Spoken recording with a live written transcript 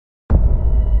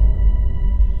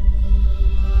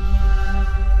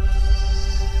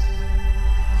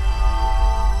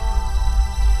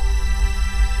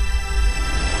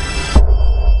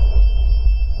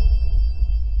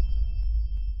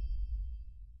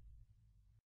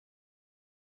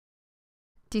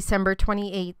December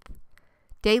 28th.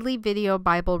 Daily video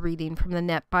Bible reading from the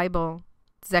Net Bible.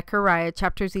 Zechariah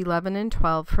chapters 11 and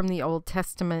 12 from the Old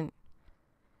Testament.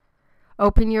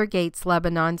 Open your gates,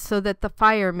 Lebanon, so that the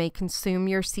fire may consume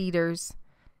your cedars.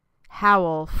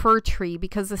 Howl, fir tree,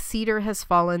 because the cedar has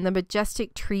fallen, the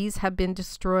majestic trees have been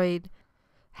destroyed.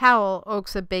 Howl,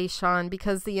 oaks of Bashan,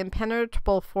 because the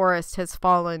impenetrable forest has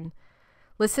fallen.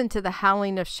 Listen to the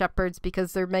howling of shepherds,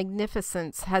 because their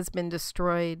magnificence has been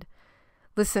destroyed.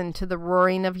 Listen to the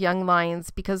roaring of young lions,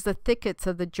 because the thickets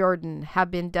of the Jordan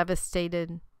have been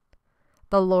devastated.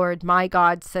 The Lord, my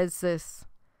God, says this: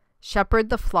 Shepherd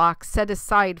the flock set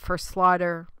aside for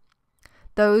slaughter.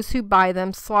 Those who buy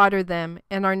them slaughter them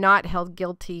and are not held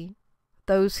guilty.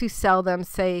 Those who sell them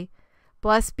say,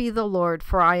 Blessed be the Lord,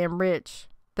 for I am rich.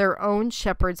 Their own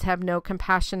shepherds have no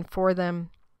compassion for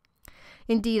them.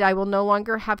 Indeed, I will no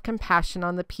longer have compassion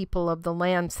on the people of the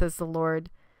land, says the Lord.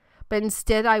 But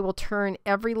instead I will turn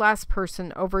every last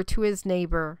person over to his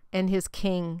neighbor and his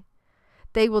king.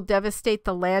 They will devastate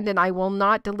the land, and I will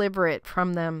not deliver it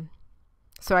from them.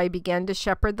 So I began to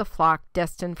shepherd the flock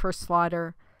destined for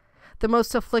slaughter, the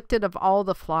most afflicted of all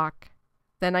the flock.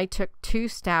 Then I took 2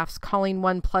 staffs, calling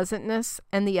one pleasantness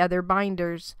and the other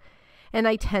binders, and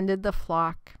I tended the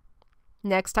flock.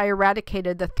 Next I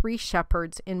eradicated the 3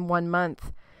 shepherds in 1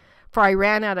 month, for I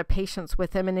ran out of patience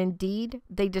with them, and indeed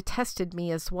they detested me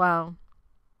as well.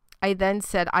 I then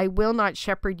said, I will not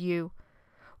shepherd you.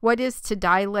 What is to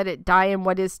die, let it die, and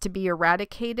what is to be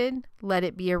eradicated, let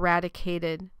it be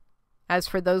eradicated. As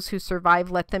for those who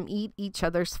survive, let them eat each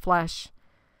other's flesh.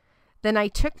 Then I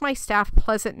took my staff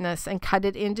pleasantness and cut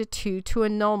it into 2 to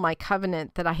annul my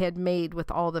covenant that I had made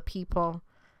with all the people.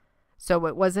 So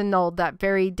it was annulled that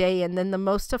very day, and then the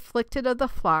most afflicted of the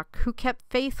flock, who kept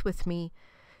faith with me,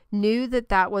 knew that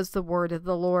that was the word of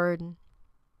the Lord.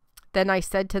 Then I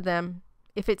said to them,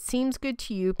 If it seems good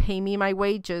to you, pay me my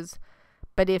wages,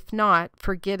 but if not,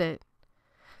 forget it.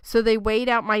 So they weighed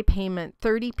out my payment,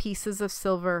 30 pieces of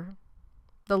silver.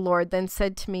 The Lord then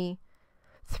said to me,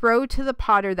 Throw to the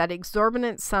potter that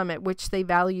exorbitant sum at which they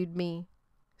valued me.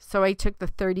 So I took the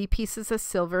 30 pieces of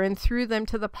silver and threw them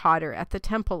to the potter at the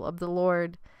temple of the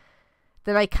Lord.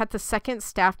 Then I cut the 2nd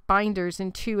staff binders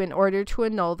in 2 in order to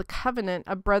annul the covenant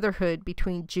of brotherhood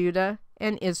between Judah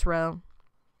and Israel.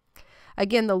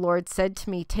 Again the Lord said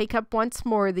to me, Take up once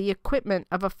more the equipment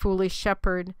of a foolish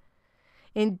shepherd.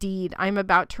 Indeed, I am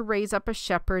about to raise up a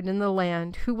shepherd in the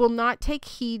land who will not take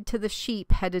heed to the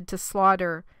sheep headed to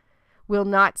slaughter, will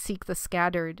not seek the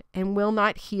scattered, and will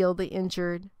not heal the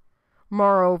injured.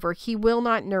 Moreover, he will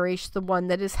not nourish the one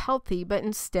that is healthy, but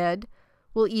instead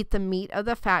will eat the meat of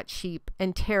the fat sheep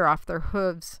and tear off their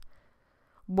hooves.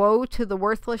 Woe to the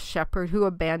worthless shepherd who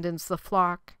abandons the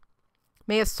flock.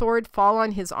 May a sword fall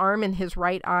on his arm and his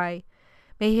right eye.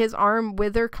 May his arm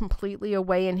wither completely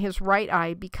away and his right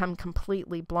eye become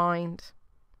completely blind.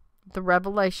 The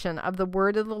revelation of the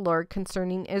word of the Lord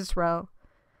concerning Israel.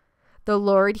 The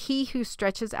Lord, he who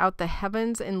stretches out the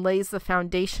heavens and lays the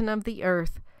foundation of the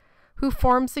earth, who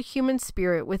forms the human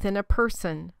spirit within a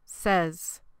person,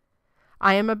 says,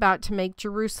 I am about to make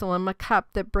Jerusalem a cup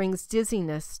that brings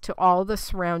dizziness to all the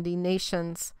surrounding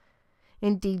nations.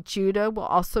 Indeed, Judah will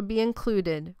also be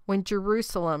included when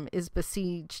Jerusalem is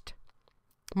besieged.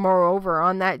 Moreover,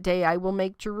 on that day I will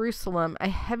make Jerusalem a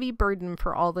heavy burden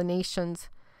for all the nations,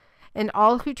 and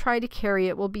all who try to carry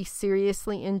it will be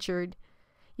seriously injured.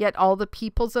 Yet all the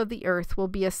peoples of the earth will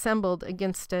be assembled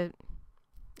against it.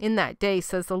 In that day,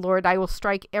 says the Lord, I will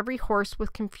strike every horse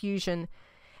with confusion,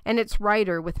 and its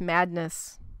rider with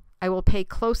madness. I will pay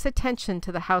close attention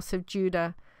to the house of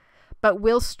Judah, but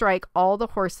will strike all the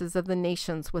horses of the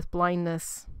nations with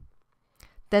blindness.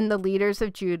 Then the leaders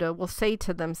of Judah will say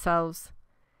to themselves,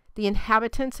 The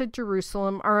inhabitants of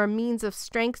Jerusalem are a means of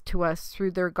strength to us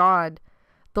through their God,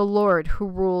 the Lord who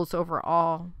rules over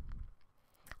all.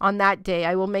 On that day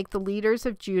I will make the leaders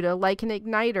of Judah like an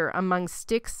igniter among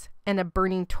sticks and a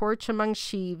burning torch among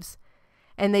sheaves,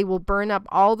 and they will burn up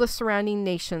all the surrounding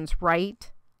nations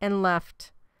right and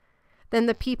left. Then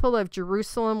the people of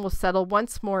Jerusalem will settle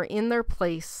once more in their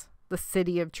place, the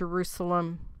city of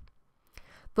Jerusalem.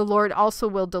 The Lord also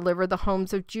will deliver the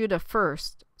homes of Judah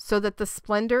first, so that the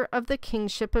splendor of the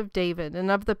kingship of David and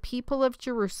of the people of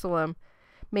Jerusalem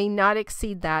may not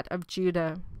exceed that of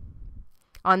Judah.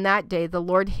 On that day the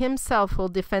Lord himself will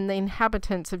defend the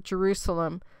inhabitants of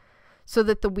Jerusalem, so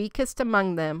that the weakest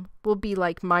among them will be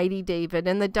like mighty David,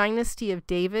 and the dynasty of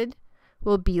David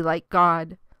will be like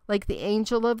God, like the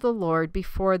angel of the Lord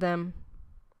before them.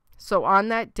 So on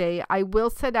that day I will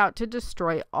set out to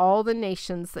destroy all the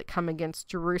nations that come against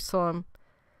Jerusalem.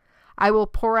 I will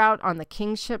pour out on the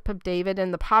kingship of David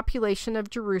and the population of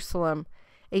Jerusalem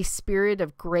a spirit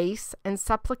of grace and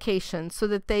supplication, so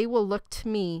that they will look to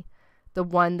me, the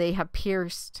one they have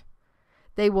pierced.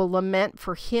 They will lament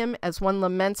for him as one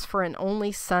laments for an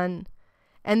only son,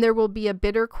 and there will be a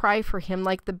bitter cry for him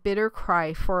like the bitter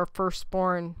cry for a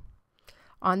firstborn.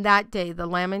 On that day, the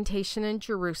lamentation in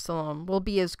Jerusalem will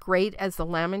be as great as the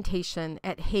lamentation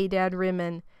at Hadad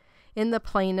Rimmon in the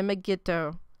plain of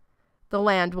Megiddo. The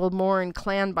land will mourn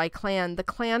clan by clan, the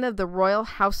clan of the royal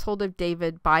household of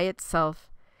David by itself,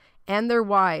 and their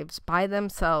wives by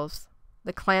themselves,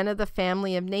 the clan of the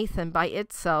family of Nathan by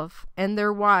itself, and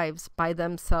their wives by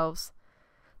themselves,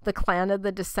 the clan of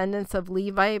the descendants of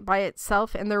Levi by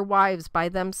itself, and their wives by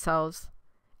themselves,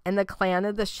 and the clan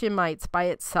of the Shemites by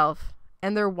itself,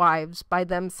 and their wives by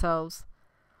themselves,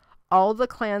 all the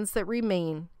clans that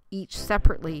remain, each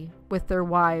separately with their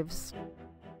wives.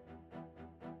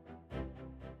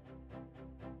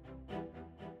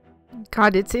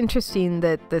 God, it's interesting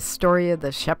that the story of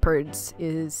the shepherds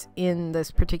is in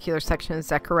this particular section of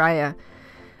Zechariah.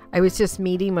 I was just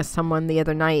meeting with someone the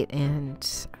other night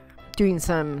and doing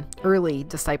some early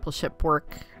discipleship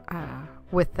work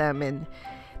with them, and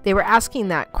they were asking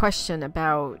that question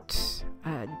about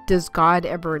does God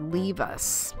ever leave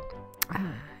us?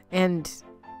 And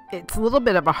it's a little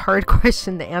bit of a hard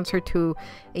question to answer to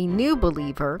a new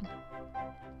believer,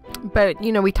 but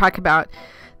we talk about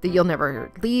that you'll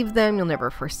never leave them, you'll never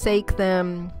forsake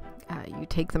them, you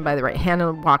take them by the right hand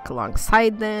and walk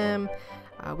alongside them.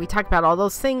 We talk about all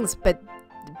those things, but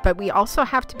we also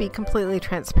have to be completely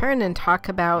transparent and talk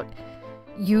about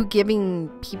you giving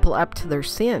people up to their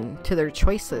sin, to their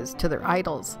choices, to their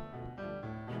idols.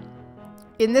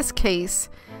 In this case,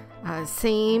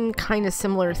 same kind of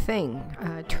similar thing,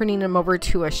 turning them over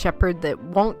to a shepherd that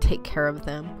won't take care of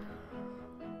them.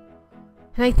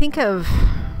 And I think of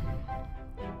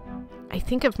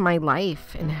my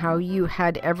life and how you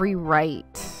had every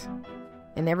right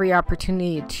and every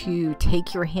opportunity to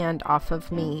take your hand off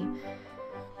of me.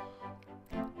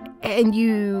 And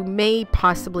you may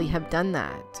possibly have done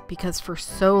that because for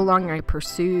so long I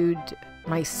pursued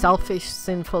my selfish,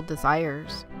 sinful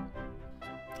desires.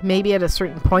 Maybe at a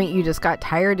certain point you just got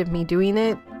tired of me doing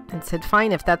it and said,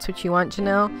 fine, if that's what you want,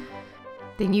 Janelle,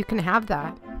 then you can have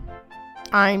that.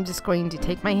 I'm just going to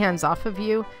take my hands off of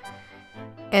you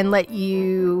and let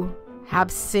you have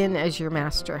sin as your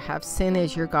master, have sin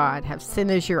as your God, have sin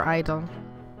as your idol.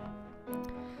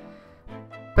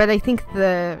 But I think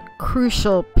the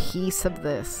crucial piece of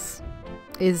this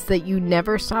is that you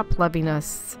never stop loving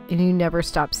us and you never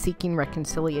stop seeking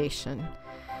reconciliation.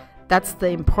 That's the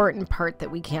important part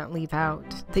that we can't leave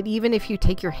out. That even if you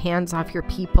take your hands off your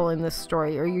people in this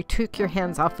story, or you took your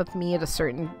hands off of me at a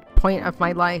certain point of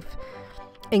my life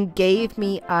and gave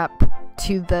me up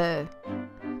to the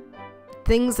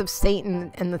things of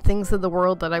Satan and the things of the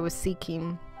world that I was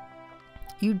seeking,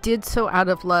 you did so out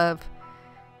of love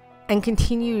and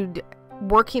continued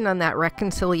working on that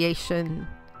reconciliation.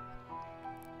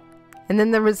 And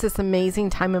then there was this amazing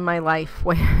time in my life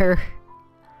where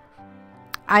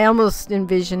I almost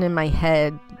envision in my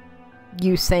head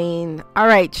you saying, all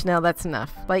right, Janelle, that's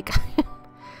enough. Like,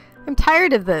 I'm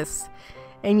tired of this.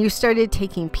 And you started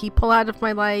taking people out of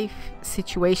my life,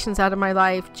 situations out of my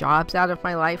life, jobs out of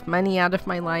my life, money out of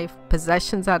my life,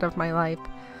 possessions out of my life,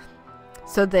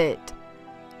 so that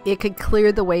it could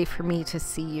clear the way for me to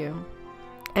see you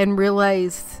and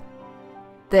realize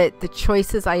that the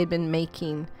choices I had been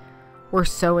making were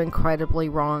so incredibly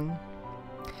wrong.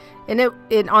 And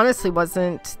it honestly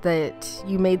wasn't that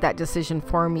you made that decision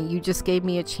for me. You just gave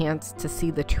me a chance to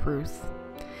see the truth.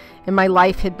 And my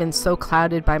life had been so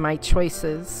clouded by my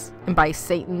choices and by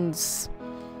Satan's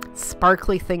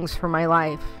sparkly things for my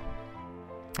life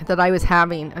that I was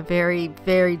having a very,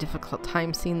 very difficult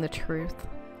time seeing the truth.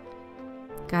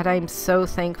 God, I am so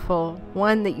thankful,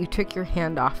 one, that you took your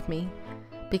hand off me,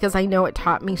 because I know it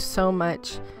taught me so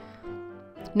much,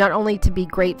 not only to be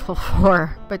grateful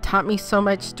for, but taught me so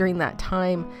much during that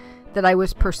time that I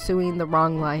was pursuing the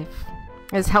wrong life.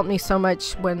 It has helped me so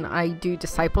much when I do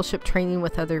discipleship training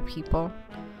with other people.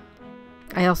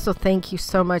 I also thank you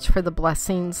so much for the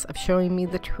blessings of showing me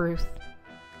the truth,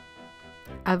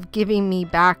 of giving me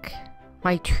back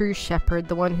my true shepherd,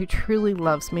 the one who truly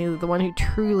loves me, the one who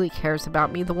truly cares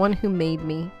about me, the one who made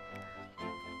me,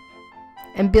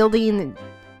 and building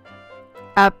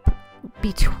up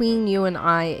between you and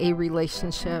I a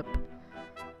relationship,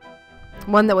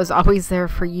 one that was always there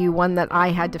for you, one that I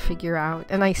had to figure out,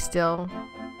 and I still,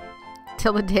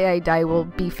 till the day I die, will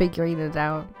be figuring it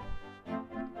out.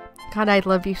 God, I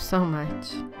love you so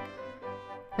much.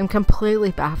 I'm completely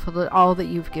baffled at all that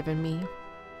you've given me.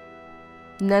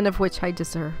 none of which I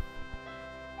deserve.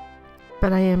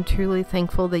 But I am truly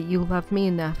thankful that you love me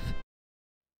enough